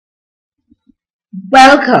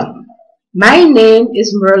Welcome. My name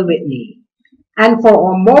is Merle Whitney, and for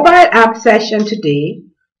our mobile app session today,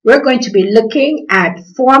 we're going to be looking at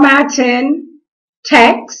formatting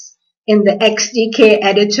text in the XDK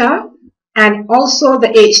editor and also the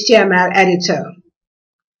HTML editor.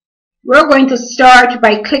 We're going to start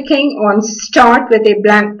by clicking on Start with a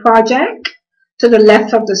Blank Project to the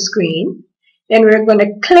left of the screen. Then we're going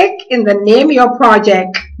to click in the Name Your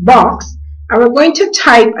Project box, and we're going to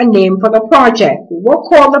type a name for the project. We'll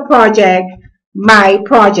call the project My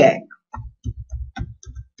Project.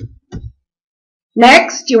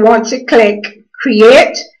 Next, you want to click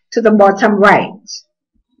Create to the bottom right.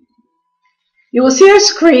 You will see a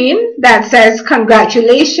screen that says,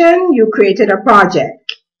 Congratulations, you created a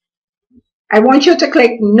project. I want you to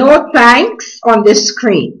click No Thanks on this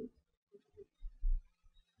screen.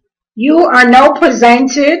 You are now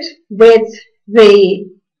presented with the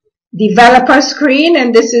developer screen,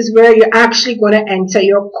 and this is where you're actually going to enter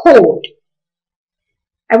your code.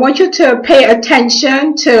 I want you to pay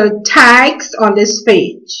attention to tags on this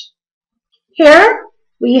page. Here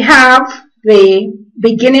we have the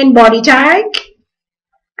beginning body tag,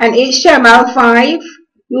 and HTML5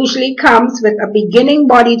 usually comes with a beginning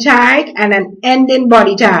body tag and an ending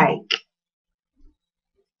body tag.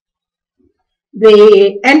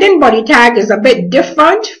 The ending body tag is a bit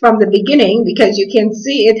different from the beginning because you can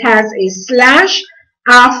see it has a slash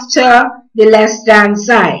after the less than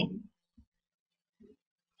sign.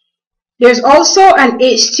 There's also an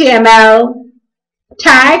HTML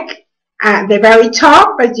tag at the very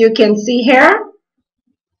top, as you can see here.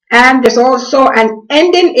 And there's also an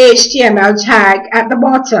ending HTML tag at the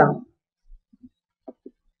bottom.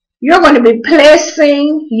 You're going to be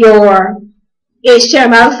placing your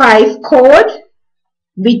HTML5 code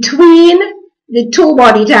between the two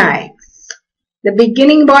body tags, the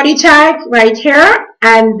beginning body tag right here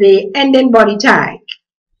and the ending body tag.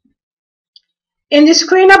 In the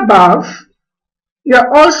screen above,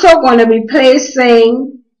 you're also going to be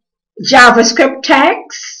placing JavaScript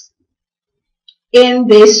text in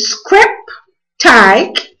the script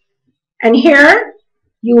tag, and here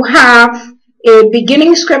you have a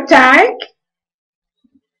beginning script tag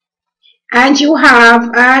and you have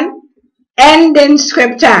an ending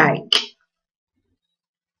script tag.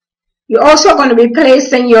 You're also going to be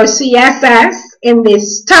placing your CSS in the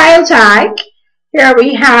style tag. Here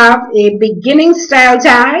we have a beginning style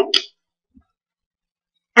tag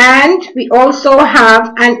and we also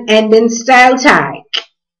have an ending style tag.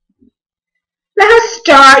 Let us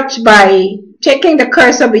start by taking the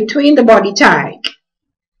cursor between the body tag,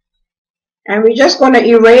 and we're just going to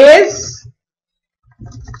erase,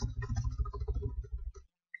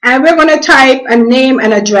 and we're going to type a name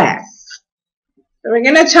and address. So we're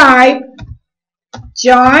going to type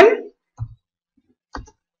John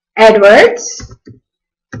Edwards,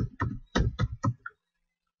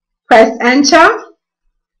 press enter.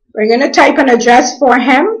 We're going to type an address for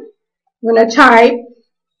him. We're going to type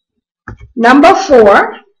number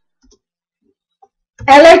 4,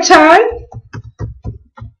 Ellerton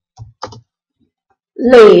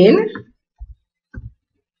Lane,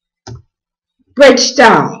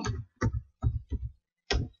 Bridgetown.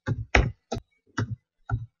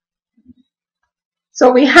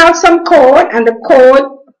 So we have some code, and the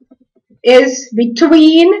code is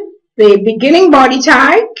between the beginning body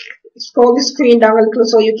tag. Scroll the screen down a little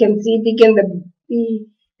so you can see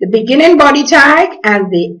the beginning body tag and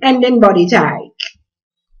the ending body tag.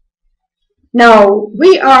 Now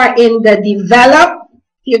we are in the develop.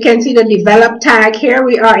 You can see the develop tag here.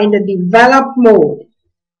 We are in the develop mode.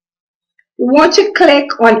 We want to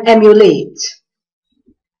click on emulate.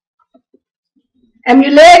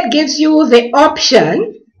 Emulate gives you the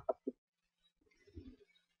option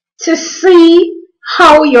to see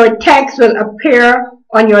how your text will appear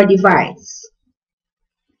on your device.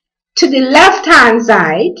 To the left hand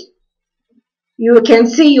side, you can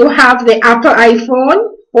see you have the Apple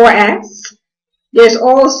iPhone 4S. There's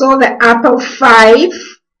also the Apple 5.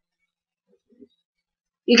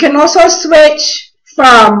 You can also switch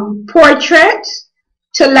from portrait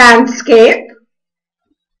to landscape,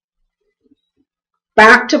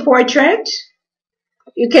 back to portrait.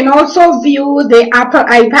 You can also view the Apple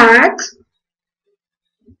iPad.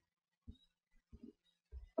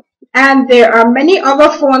 And there are many other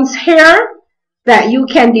phones here that you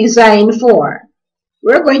can design for.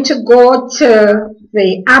 We're going to go to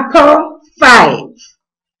the Apple 5.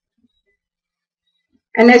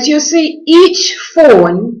 And as you see, each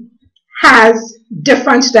phone has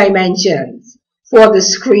different dimensions for the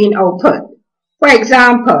screen output. For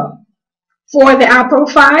example, for the Apple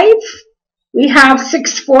 5, we have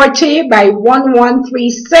 640 by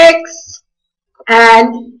 1136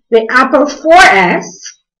 and the Apple 4S.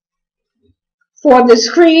 For the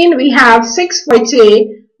screen, we have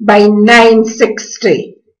 640 by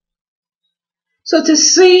 960. So to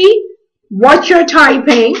see what you're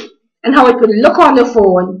typing and how it would look on the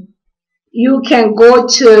phone, you can go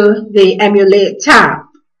to the Emulate tab.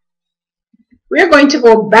 We're going to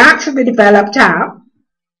go back to the Develop tab.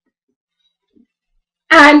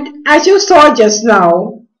 And as you saw just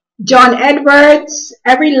now, John Edwards,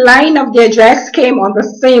 every line of the address came on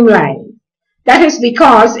the same line. That is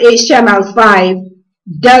because HTML5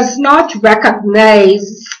 does not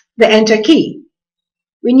recognize the enter key.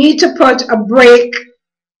 We need to put a break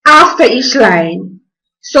after each line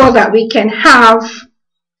so that we can have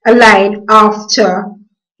a line after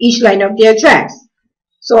each line of the address.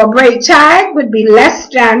 So a break tag would be less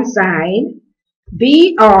than sign,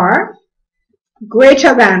 BR,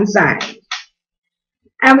 greater than sign.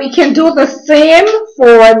 And we can do the same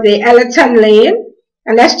for the Ellerton Lane.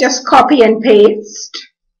 And let's just copy and paste.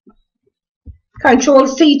 Control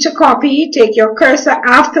C to copy. Take your cursor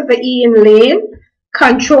after the E in lane.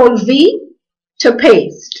 Control V to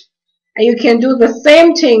paste. And you can do the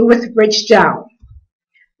same thing with Bridgetown.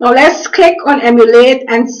 Now let's click on Emulate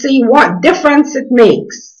and see what difference it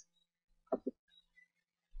makes.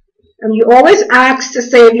 And you always ask to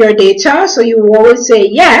save your data, so you always say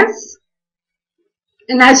yes.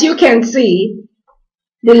 And as you can see,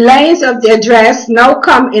 the lines of the address now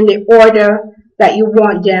come in the order that you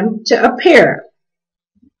want them to appear.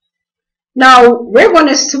 Now we're going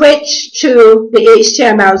to switch to the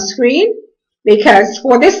HTML screen because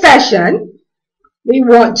for this session we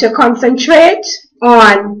want to concentrate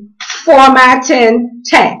on formatting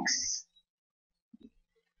text.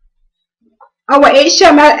 Our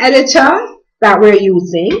HTML editor that we're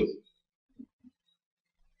using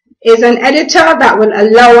is an editor that will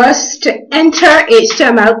allow us to enter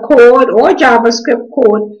HTML code or JavaScript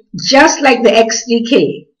code just like the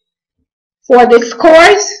XDK. For this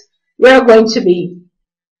course, we're going to be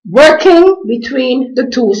working between the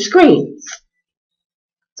two screens.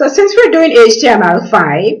 So since we're doing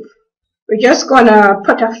HTML5, we're just going to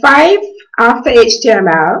put a 5 after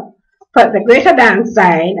HTML, put the greater than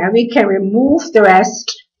sign, and we can remove the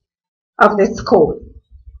rest of this code.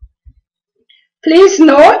 Please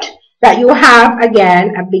note that you have,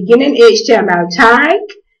 again, a beginning HTML tag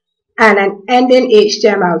and an ending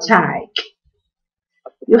HTML tag.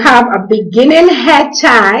 You have a beginning head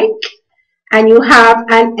tag and you have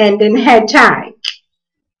an ending head tag.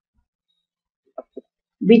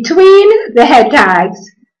 Between the head tags,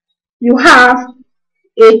 you have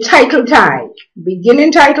a title tag,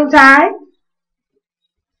 beginning title tag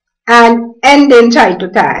and ending title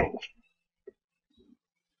tag.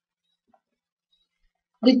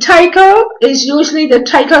 The title is usually the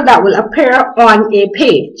title that will appear on a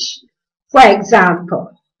page. For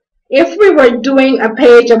example, if we were doing a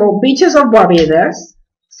page about beaches of Barbados,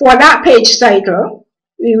 for that page title,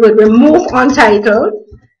 we would remove untitled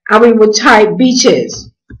and we would type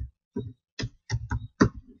beaches.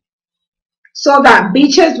 So that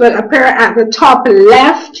beaches will appear at the top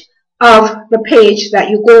left of the page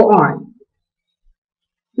that you go on.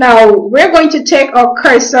 Now, we're going to take our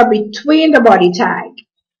cursor between the body tag.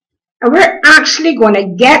 And we're actually going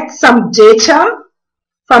to get some data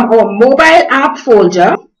from our mobile app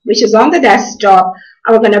folder, which is on the desktop,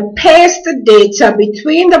 and we're going to paste the data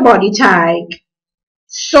between the body tag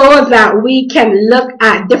so that we can look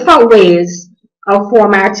at different ways of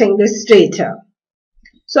formatting this data.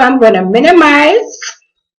 So I'm going to minimize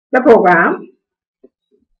the program,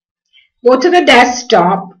 go to the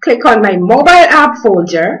desktop, click on my mobile app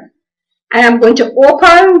folder, and I'm going to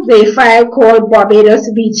open the file called Barbados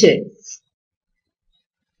Beaches.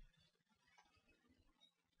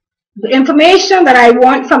 The information that I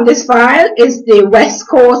want from this file is the West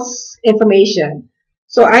Coast information.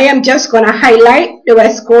 So I am just going to highlight the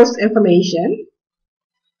West Coast information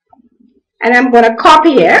and I'm going to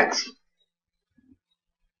copy it.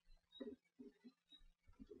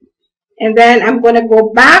 And then I'm going to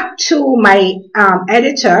go back to my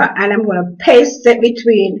editor and I'm going to paste it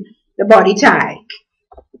between the body tag.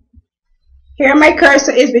 Here my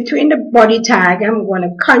cursor is between the body tag. I'm going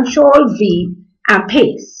to Control V and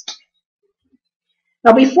paste.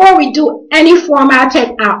 Now before we do any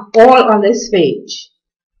formatting at all on this page,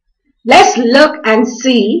 let's look and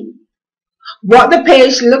see what the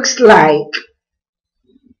page looks like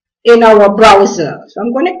in our browser. So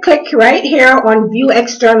I'm going to click right here on View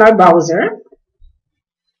External Browser.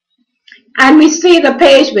 And we see the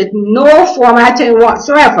page with no formatting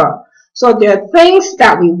whatsoever. So there are things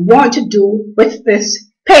that we want to do with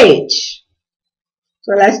this page.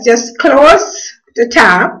 So let's just close the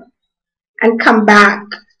tab and come back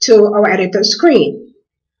to our editor screen.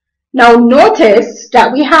 Now notice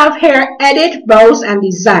that we have here Edit, Browse, and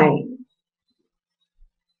Design.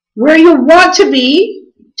 Where you want to be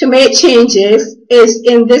to make changes is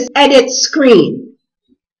in this Edit screen.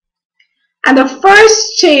 And the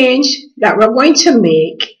first change that we're going to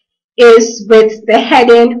make is with the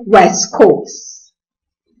heading West Coast.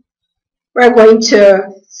 We're going to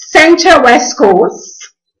center West Coast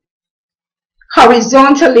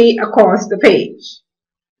horizontally across the page.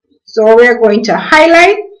 So we're going to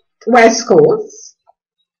highlight West Coast,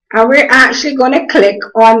 and we're actually going to click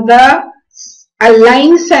on the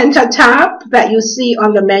Align Center tab that you see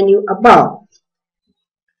on the menu above.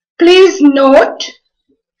 Please note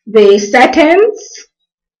the settings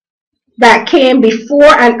that came before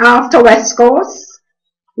and after West Coast.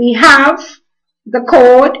 We have the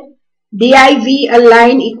code div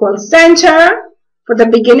align equals center for the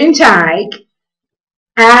beginning tag,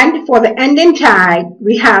 and for the ending tag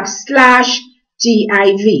we have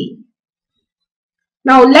 /div.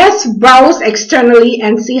 Now let's browse externally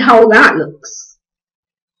and see how that looks.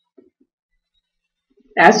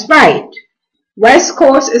 That's right. West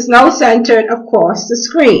Coast is now centered across the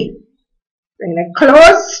screen. We're going to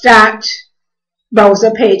close that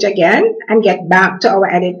browser page again and get back to our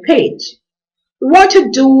edit page. We want to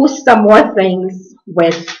do some more things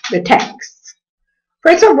with the text.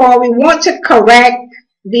 First of all, we want to correct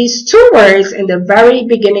these two words in the very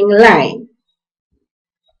beginning line.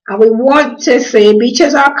 And we want to say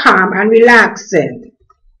beaches are calm and relaxing.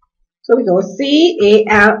 So we go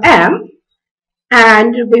C-A-L-M,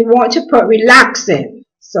 and we want to put relaxing.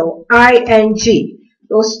 So I-N-G.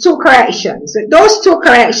 Those two corrections. With those two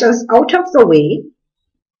corrections out of the way,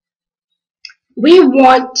 we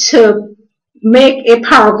want to make a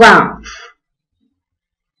paragraph.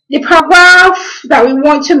 The paragraph that we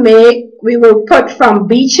want to make, we will put from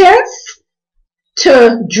beaches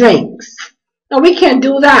to drinks. Now we can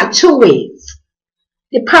do that two ways.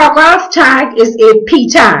 The paragraph tag is a P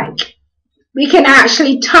tag. We can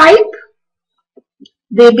actually type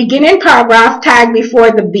the beginning paragraph tag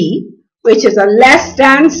before the B, which is a less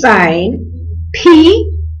than sign,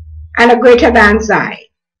 P, and a greater than sign.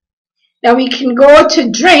 Now we can go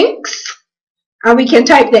to drinks, and we can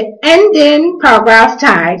type the ending paragraph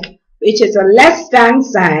tag, which is a less than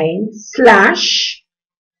sign,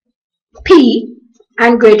 / P,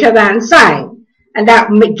 and greater than sign. And that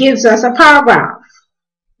gives us a paragraph.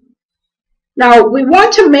 Now we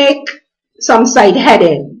want to make some side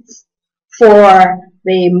headings for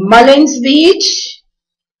the Mullins Beach,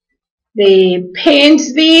 the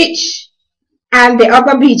Paynes Beach, and the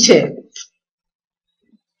other beaches.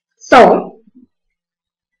 So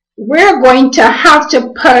we're going to have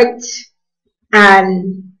to put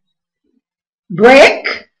an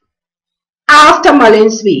break after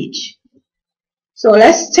Mullins Beach. So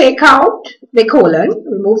let's take out the colon,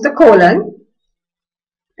 remove the colon,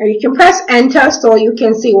 and you can press enter so you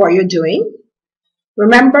can see what you're doing.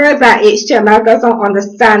 Remember that HTML doesn't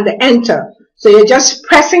understand the enter, so you're just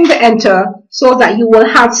pressing the enter so that you will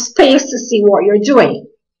have space to see what you're doing.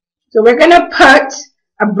 So we're going to put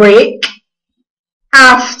a break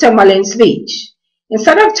after Mullins Beach.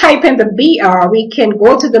 Instead of typing the BR, we can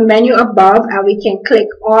go to the menu above and we can click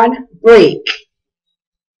on break.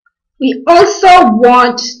 We also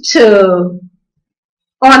want to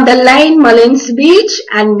underline Mullins Beach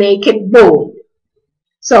and make it bold.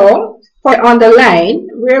 So for underline,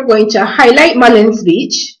 we're going to highlight Mullins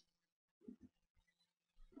Beach,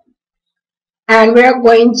 and we're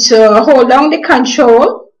going to hold down the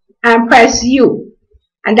control and press U,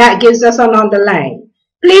 and that gives us an underline.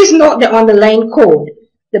 Please note the underline code,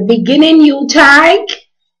 the beginning U tag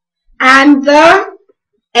and the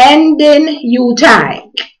ending U tag.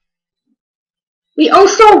 We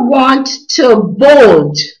also want to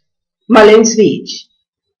bold Mullins Beach.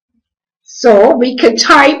 So we could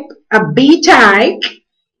type a B tag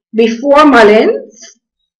before Mullins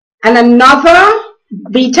and another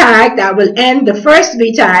B tag that will end the first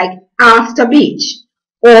B tag after beach.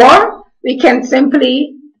 Or we can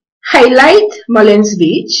simply highlight Mullins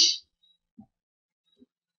Beach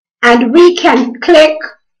and we can click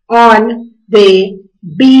on the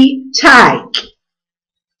B tag.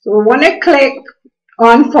 So we want to click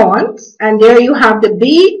on fonts, and there you have the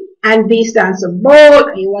B, and B stands for bold,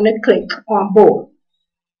 and you want to click on bold.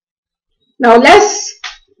 Now let's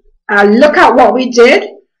look at what we did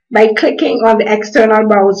by clicking on the external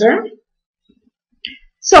browser.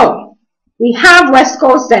 So we have West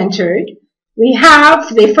Coast centered, we have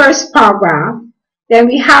the first paragraph, then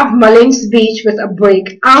we have Mullins Beach with a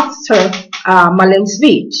break after Mullins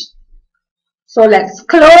Beach. So let's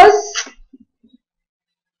close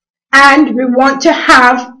and we want to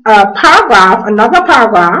have a paragraph, another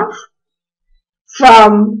paragraph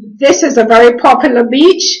from "This is a very popular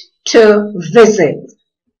beach" to "visit."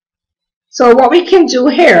 So what we can do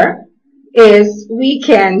here is we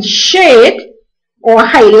can shade or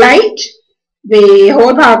highlight the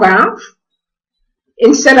whole paragraph.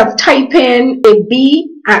 Instead of typing a B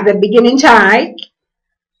at the beginning tag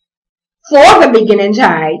for the beginning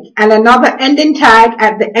tag and another ending tag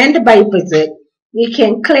at the end by "visit," we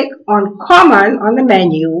can click on Common on the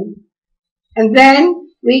menu, and then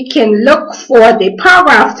we can look for the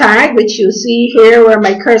paragraph tag, which you see here where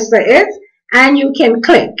my cursor is, and you can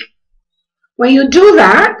click. When you do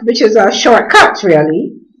that, which is a shortcut really,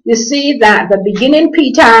 you see that the beginning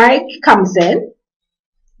P tag comes in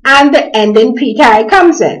and the ending P tag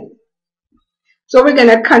comes in. So we're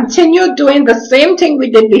going to continue doing the same thing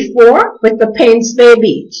we did before with the Paints Bay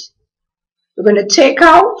Beach. We're going to take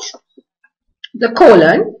out the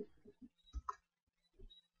colon.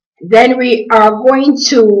 Then we are going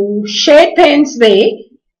to shade Paints Bay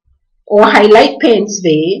or highlight Paints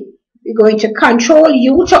Bay. We're going to Control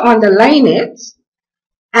U to underline it.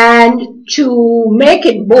 And to make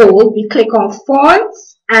it bold, we click on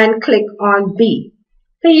Fonts and click on B.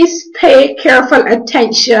 Please pay careful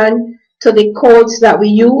attention to the codes that we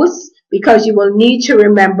use because you will need to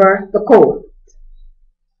remember the code.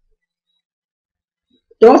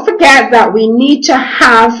 Don't forget that we need to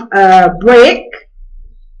have a break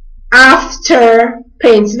after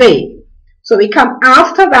Paints Bay. So we come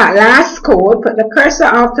after that last code, put the cursor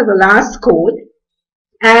after the last code,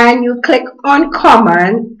 and you click on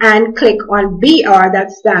Common and click on BR,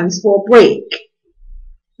 that stands for break.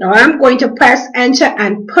 Now I'm going to press Enter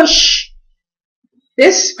and push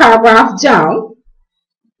this paragraph down.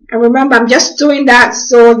 And remember, I'm just doing that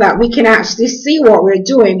so that we can actually see what we're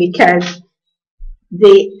doing, because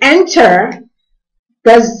the Enter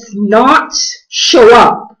does not show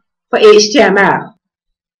up for HTML.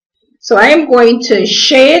 So I'm going to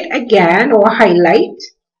shade again or highlight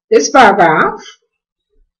this paragraph.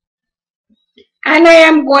 And I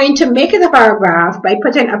am going to make it a paragraph by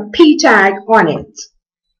putting a P tag on it.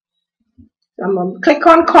 So I'm going to click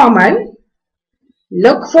on Common,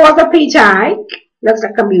 look for the P tag, looks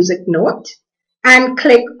like a music note, and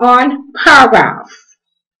click on Paragraph.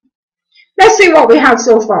 Let's see what we have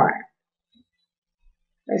so far.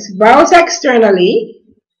 Let's browse externally.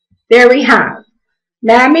 There we have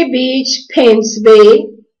Miami Beach, Paints Bay.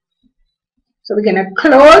 So we're going to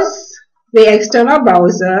close the external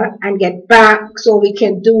browser and get back so we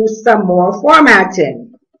can do some more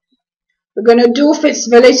formatting. We're going to do Fitz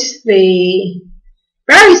Village the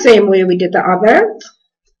very same way we did the other.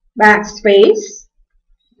 Backspace,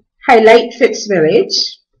 highlight Fitz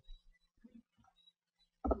Village.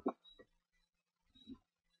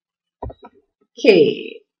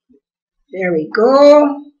 Okay, there we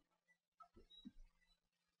go.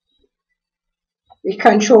 We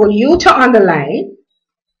Control U to underline.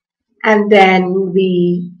 And then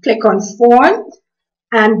we click on Font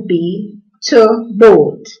and B to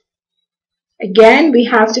bold. Again, we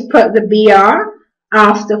have to put the BR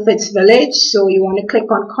after Fitz Village. So you want to click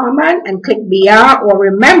on Common and click BR, or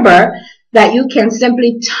remember that you can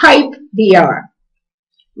simply type BR.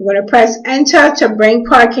 I'm going to press Enter to bring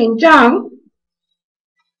parking down.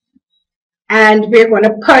 And we're going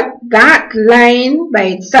to put that line by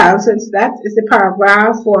itself, since that is the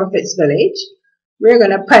paragraph for Fitz Village. We're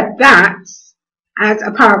going to put that as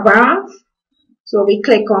a paragraph. So we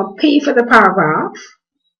click on P for the paragraph.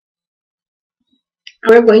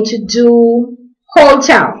 And we're going to do Whole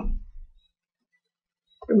Town.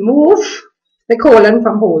 Remove the colon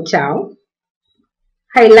from Whole Town.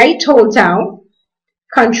 Highlight Whole Town.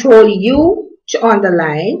 Control U to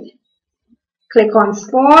underline. Click on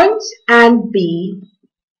Font and B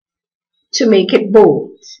to make it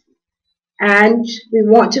bold. And we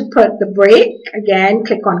want to put the break. Again,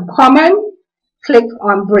 click on Common, click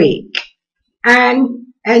on Break, and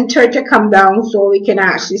Enter to come down so we can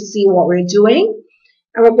actually see what we're doing.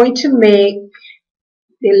 And we're going to make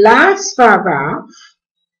the last paragraph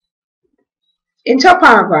into a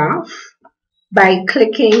paragraph by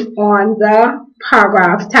clicking on the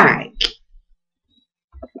paragraph tag.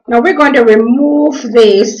 Now we're going to remove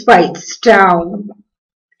the Spikes Down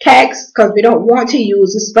text because we don't want to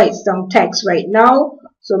use the Spikes Down text right now.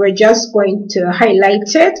 So we're just going to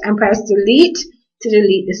highlight it and press Delete to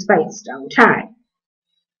delete the Spikes Down tag.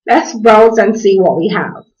 Let's browse and see what we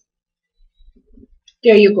have.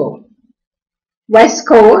 There you go. West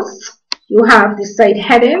Coast, you have the site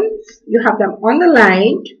headings, you have them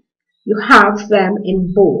underlined, you have them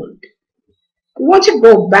in bold. We want to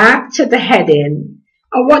go back to the heading.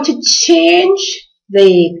 I want to change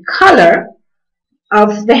the color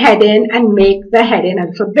of the heading and make the heading a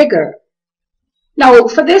little bigger. Now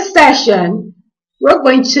for this session, we're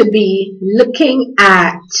going to be looking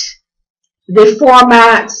at the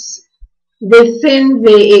formats within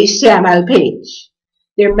the HTML page.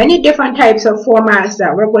 There are many different types of formats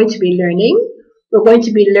that we're going to be learning. We're going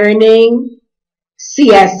to be learning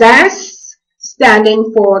CSS,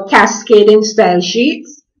 standing for Cascading Style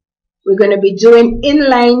Sheets. We're going to be doing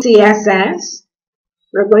inline CSS.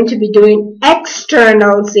 We're going to be doing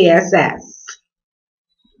external CSS.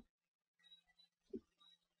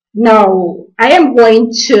 Now, I am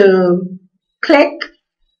going to click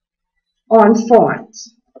on font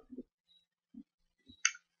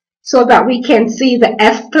so that we can see the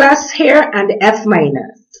F plus here and the F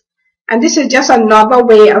minus. And this is just another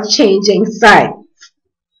way of changing size.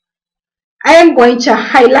 I am going to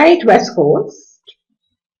highlight West Coast.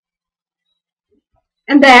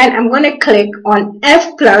 And then I'm going to click on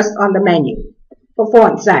F plus on the menu for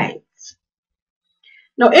font size.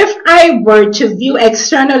 Now, if I were to view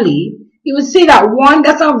externally, you will see that one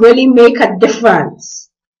doesn't really make a difference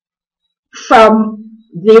from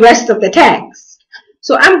the rest of the text.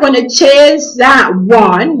 So I'm going to change that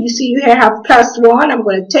one. You see you here have +1. I'm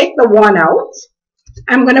going to take the 1 out.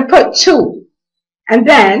 I'm going to put 2. And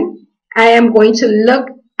then I am going to look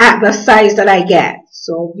at the size that I get.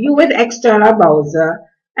 So view with external browser.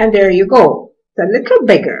 And there you go. It's a little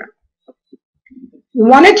bigger. You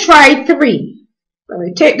want to try 3. So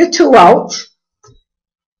we take the 2 out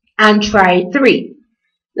and try 3.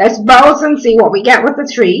 Let's browse and see what we get with the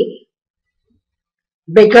 3.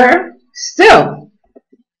 Bigger still.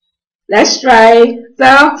 Let's try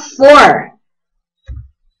the 4.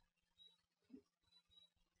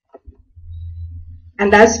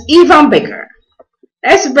 And that's even bigger.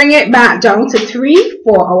 Let's bring it back down to 3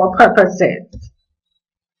 for our purposes.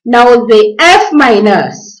 Now the F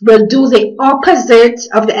minus will do the opposite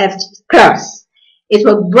of the F plus. It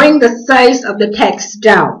will bring the size of the text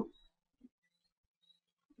down.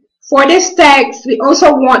 For this text, we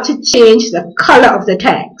also want to change the color of the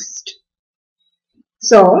text.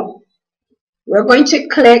 So, we're going to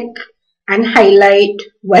click and highlight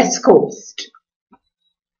West Coast.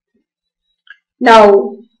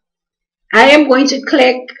 Now, I am going to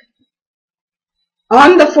click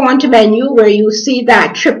on the font menu where you see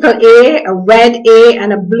that triple A, a red A,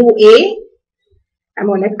 and a blue A. I'm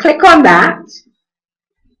going to click on that.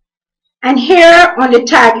 And here on the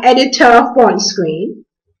tag editor font screen,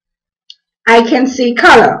 I can see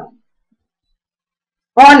color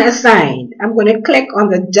unassigned. I'm going to click on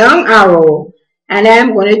the down arrow and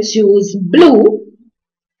I'm going to choose blue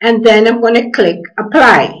and then I'm going to click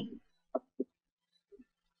apply.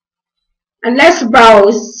 And let's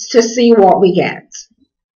browse to see what we get.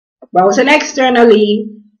 Browsing externally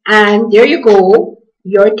and there you go,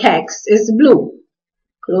 your text is blue.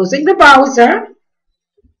 Closing the browser.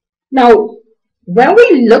 Now, when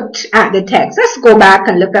we looked at the text, let's go back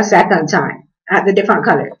and look a second time at the different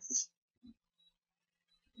colors.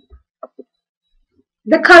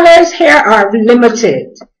 The colors here are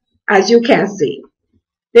limited, as you can see.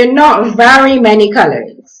 There are not very many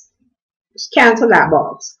colors. Just cancel that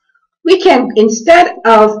box. We can, instead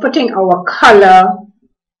of putting our color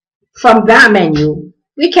from that menu,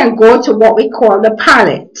 we can go to what we call the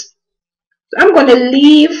palette. So I'm going to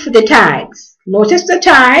leave the tags. Notice the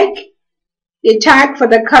tag. The tag for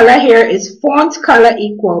the color here is font color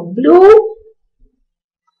equal blue.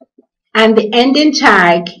 And the ending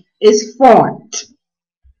tag is font.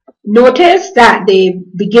 Notice that the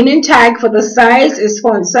beginning tag for the size is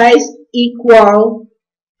font size equal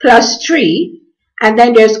 +3. And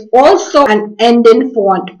then there's also an ending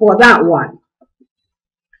font for that one.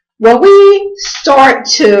 When we start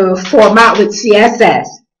to format with CSS,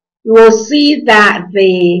 you will see that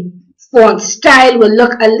the font style will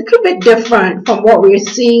look a little bit different from what we're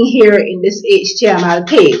seeing here in this HTML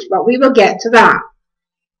page, but we will get to that.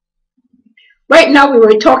 Right now we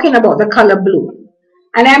were talking about the color blue,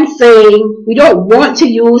 and I'm saying we don't want to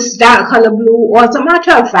use that color blue, or as a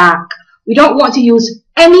matter of fact, we don't want to use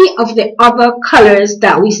any of the other colors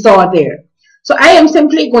that we saw there. So I am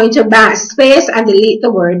simply going to backspace and delete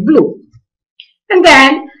the word blue. And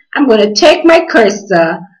then I'm going to take my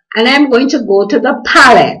cursor and I'm going to go to the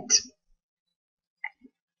palette.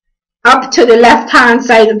 Up to the left hand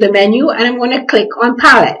side of the menu and I'm going to click on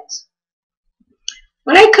palette.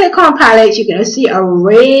 When I click on palette, you're going to see a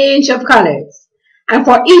range of colors. And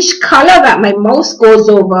for each color that my mouse goes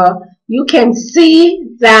over, you can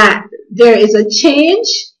see that there is a change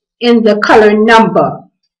in the color number.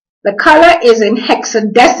 The color is in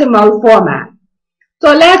hexadecimal format.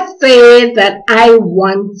 So let's say that I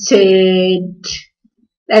wanted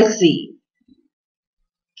Let's see.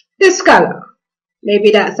 This color.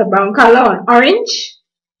 Maybe that's a brown color or orange.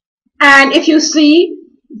 And if you see,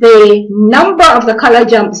 the number of the color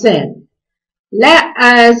jumps in. Let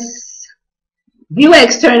us view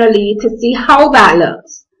externally to see how that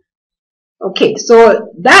looks. Okay,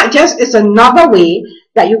 so that just is another way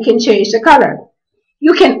that you can change the color.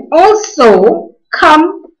 You can also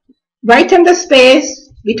come right in the space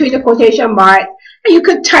between the quotation marks and you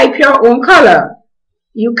could type your own color.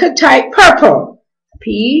 You could type purple,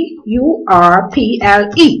 P-U-R-P-L-E,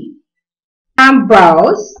 and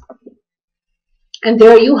browse, and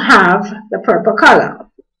there you have the purple color.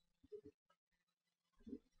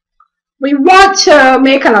 We want to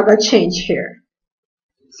make another change here.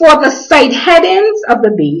 For the side headings of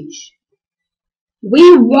the page,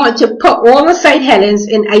 we want to put all the side headings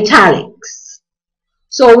in italics.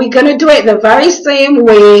 So we're going to do it the very same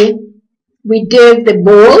way we did the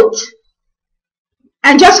bold,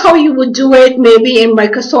 and just how you would do it maybe in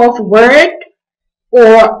Microsoft Word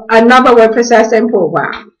or another word processing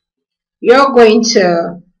program. You're going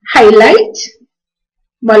to highlight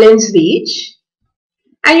Mullins Beach,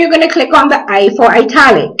 and you're going to click on the I for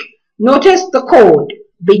italic. Notice the code,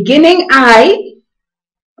 beginning I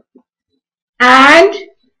and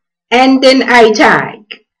ending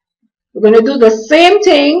italic. We're going to do the same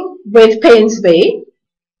thing with Paynes Bay.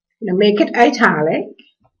 I'm going to make it italic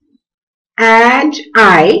and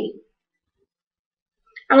I.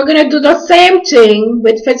 And we're going to do the same thing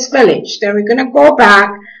with Fitzvillage. Then we're going to go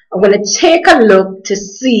back. I'm going to take a look to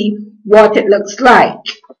see what it looks like.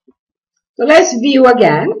 So let's view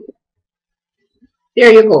again.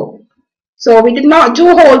 There you go. So we did not do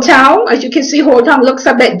Old Town. As you can see, Old Town looks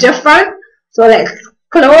a bit different. So let's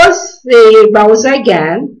close the browser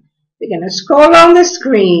again. We're going to scroll on the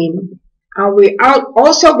screen. And we are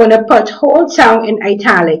also going to put Old Town in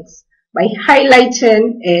italics by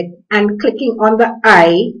highlighting it and clicking on the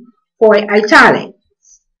I for italics.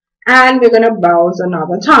 And we're going to browse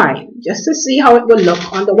another time just to see how it will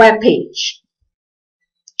look on the web page.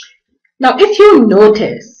 Now, if you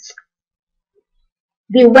notice,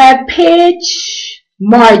 the web page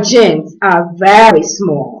margins are very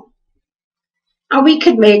small. And we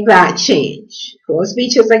could make that change. Close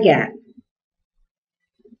Beaches again.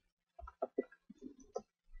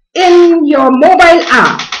 In your mobile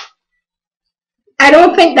app, I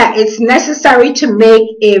don't think that it's necessary to make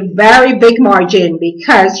a very big margin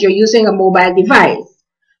because you're using a mobile device.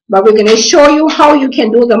 But we're going to show you how you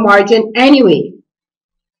can do the margin anyway.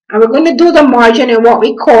 And we're going to do the margin in what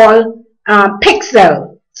we call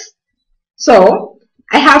pixels. So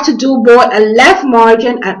I have to do both a left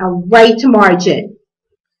margin and a right margin.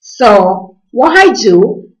 So what I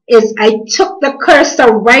do is I took the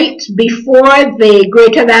cursor right before the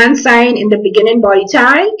greater than sign in the beginning body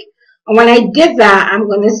tag. And when I did that, I'm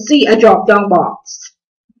going to see a drop-down box.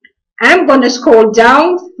 I'm going to scroll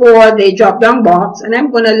down for the drop-down box and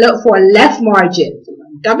I'm going to look for left margin. So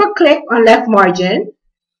double-click on left margin.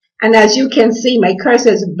 And as you can see, my cursor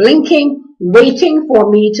is blinking, waiting for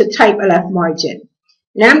me to type a left margin.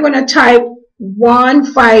 Now I'm going to type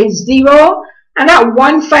 150. And that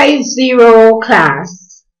 150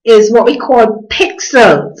 class is what we call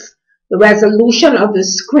pixels, the resolution of the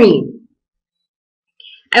screen.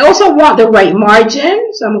 I also want the right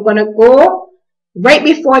margin, so I'm going to go right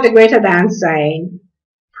before the greater than sign,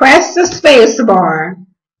 press the space bar,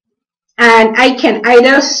 and I can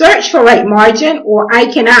either search for right margin or I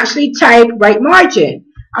can actually type right margin,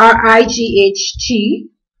 R-I-G-H-T.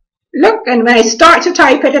 Look, and when I start to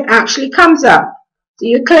type it, it actually comes up. So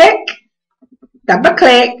you click, double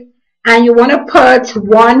click, and you want to put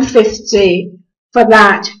 150 for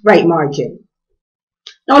that right margin.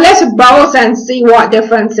 Now let's browse and see what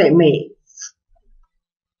difference it makes.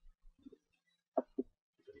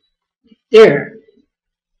 There.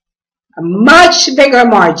 A much bigger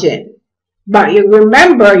margin. But you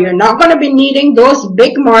remember, you're not going to be needing those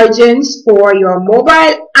big margins for your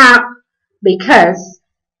mobile app because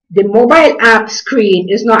the mobile app screen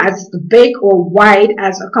is not as big or wide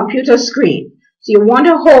as a computer screen. So you want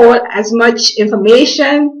to hold as much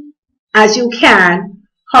information as you can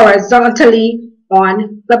horizontally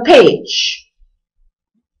on the page.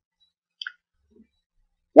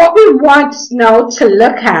 What we want now to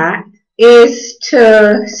look at is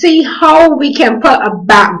to see how we can put a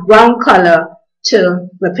background color to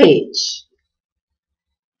the page.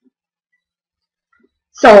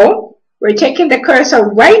 So we're taking the cursor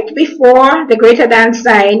right before the greater than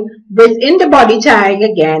sign within the body tag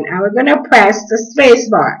again, and we're going to press the space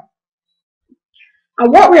bar.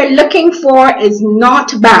 And what we're looking for is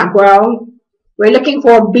not background. We're looking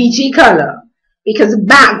for BG color. because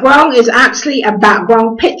background is actually a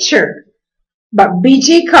background picture. But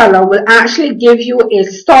BG color will actually give you a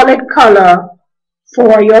solid color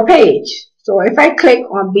for your page. So if I click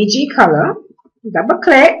on BG color, double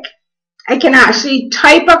click, I can actually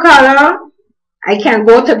type a color. I can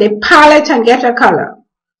go to the palette and get a color.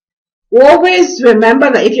 Always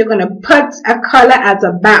remember that if you're going to put a color as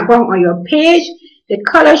a background on your page, the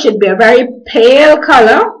color should be a very pale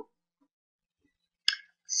color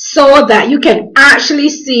so that you can actually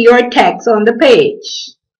see your text on the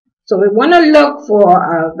page. So we want to look for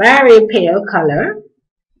a very pale color,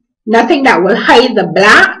 nothing that will hide the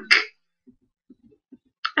black.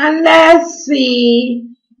 And let's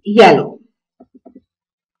see yellow.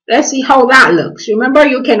 Let's see how that looks. Remember,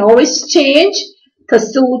 you can always change to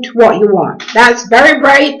suit what you want. That's very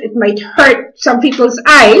bright. It might hurt some people's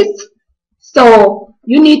eyes. So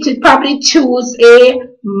you need to probably choose a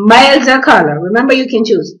milder color. Remember, you can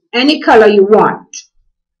choose any color you want.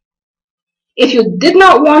 If you did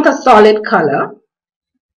not want a solid color,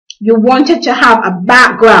 you wanted to have a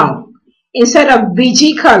background. Instead of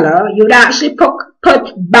BG color, you would actually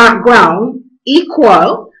put background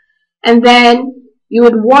equal, and then you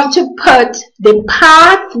would want to put the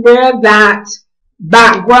path where that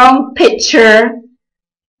background picture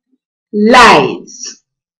lies.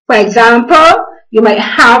 For example, you might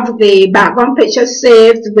have the background picture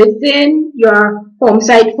saved within your home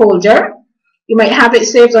site folder. You might have it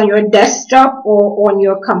saved on your desktop or on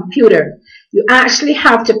your computer. You actually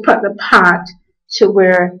have to put the path to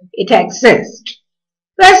where it exists.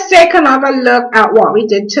 Let's take another look at what we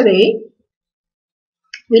did today.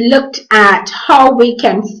 We looked at how we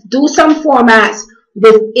can do some formats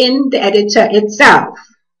within the editor itself.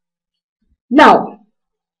 Now,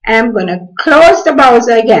 I'm going to close the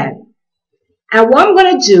browser again. And what I'm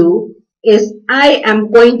going to do is I am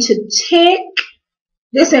going to take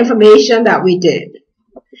this information that we did.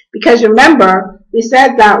 Because remember, we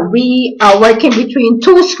said that we are working between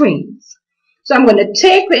two screens. So I'm going to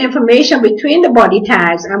take the information between the body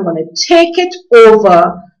tags. I'm going to take it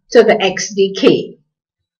over to the XDK.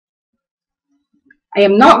 I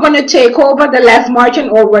am not going to take over the left margin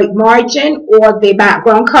or right margin or the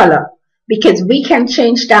background color, because we can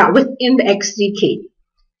change that within the XDK.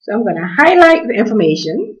 So I'm going to highlight the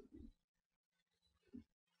information.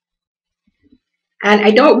 And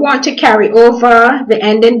I don't want to carry over the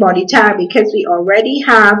ending body tag because we already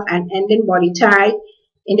have an ending body tag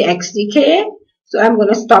in the XDK. So I'm going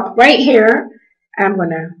to stop right here. I'm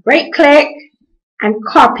going to right click and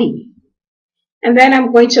copy. And then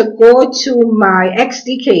I'm going to go to my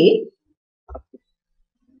XDK.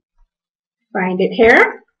 Find it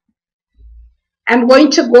here. I'm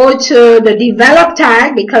going to go to the develop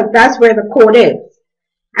tag because that's where the code is.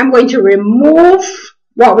 I'm going to remove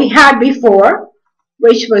what we had before,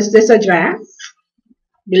 which was this address.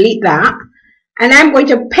 Delete that. And I'm going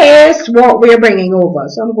to paste what we're bringing over.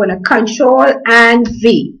 So I'm going to Control and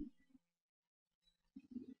V.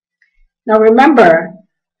 Now remember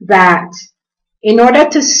that in order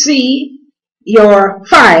to see your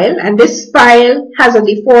file, and this file has a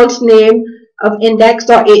default name of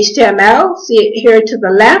index.html, see it here to the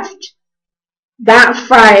left, that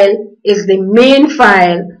file is the main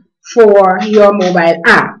file for your mobile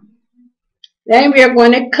app. Then we are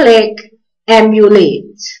going to click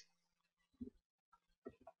emulate.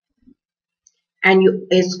 And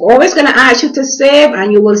it's always going to ask you to save,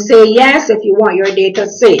 and you will say yes if you want your data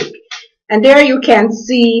saved. And there you can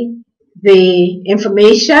see the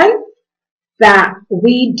information that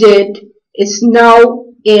we did is now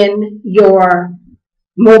in your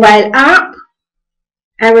mobile app.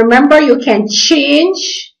 And remember, you can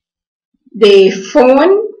change the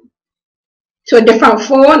phone to a different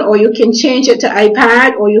phone, or you can change it to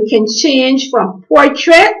iPad, or you can change from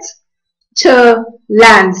portrait to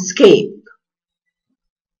landscape.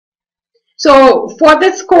 So for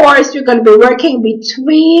this course, you're going to be working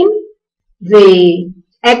between the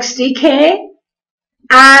XDK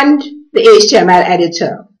and the HTML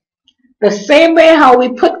editor. The same way how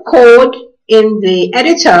we put code in the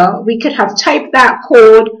editor, we could have typed that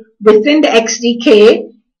code within the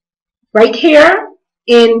XDK right here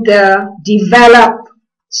in the develop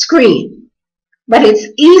screen. But it's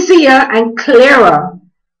easier and clearer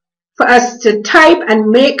for us to type and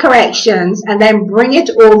make corrections and then bring it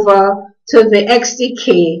over to the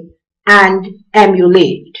XDK and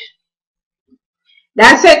emulate.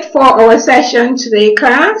 That's it for our session today,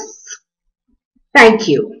 class. Thank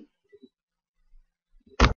you.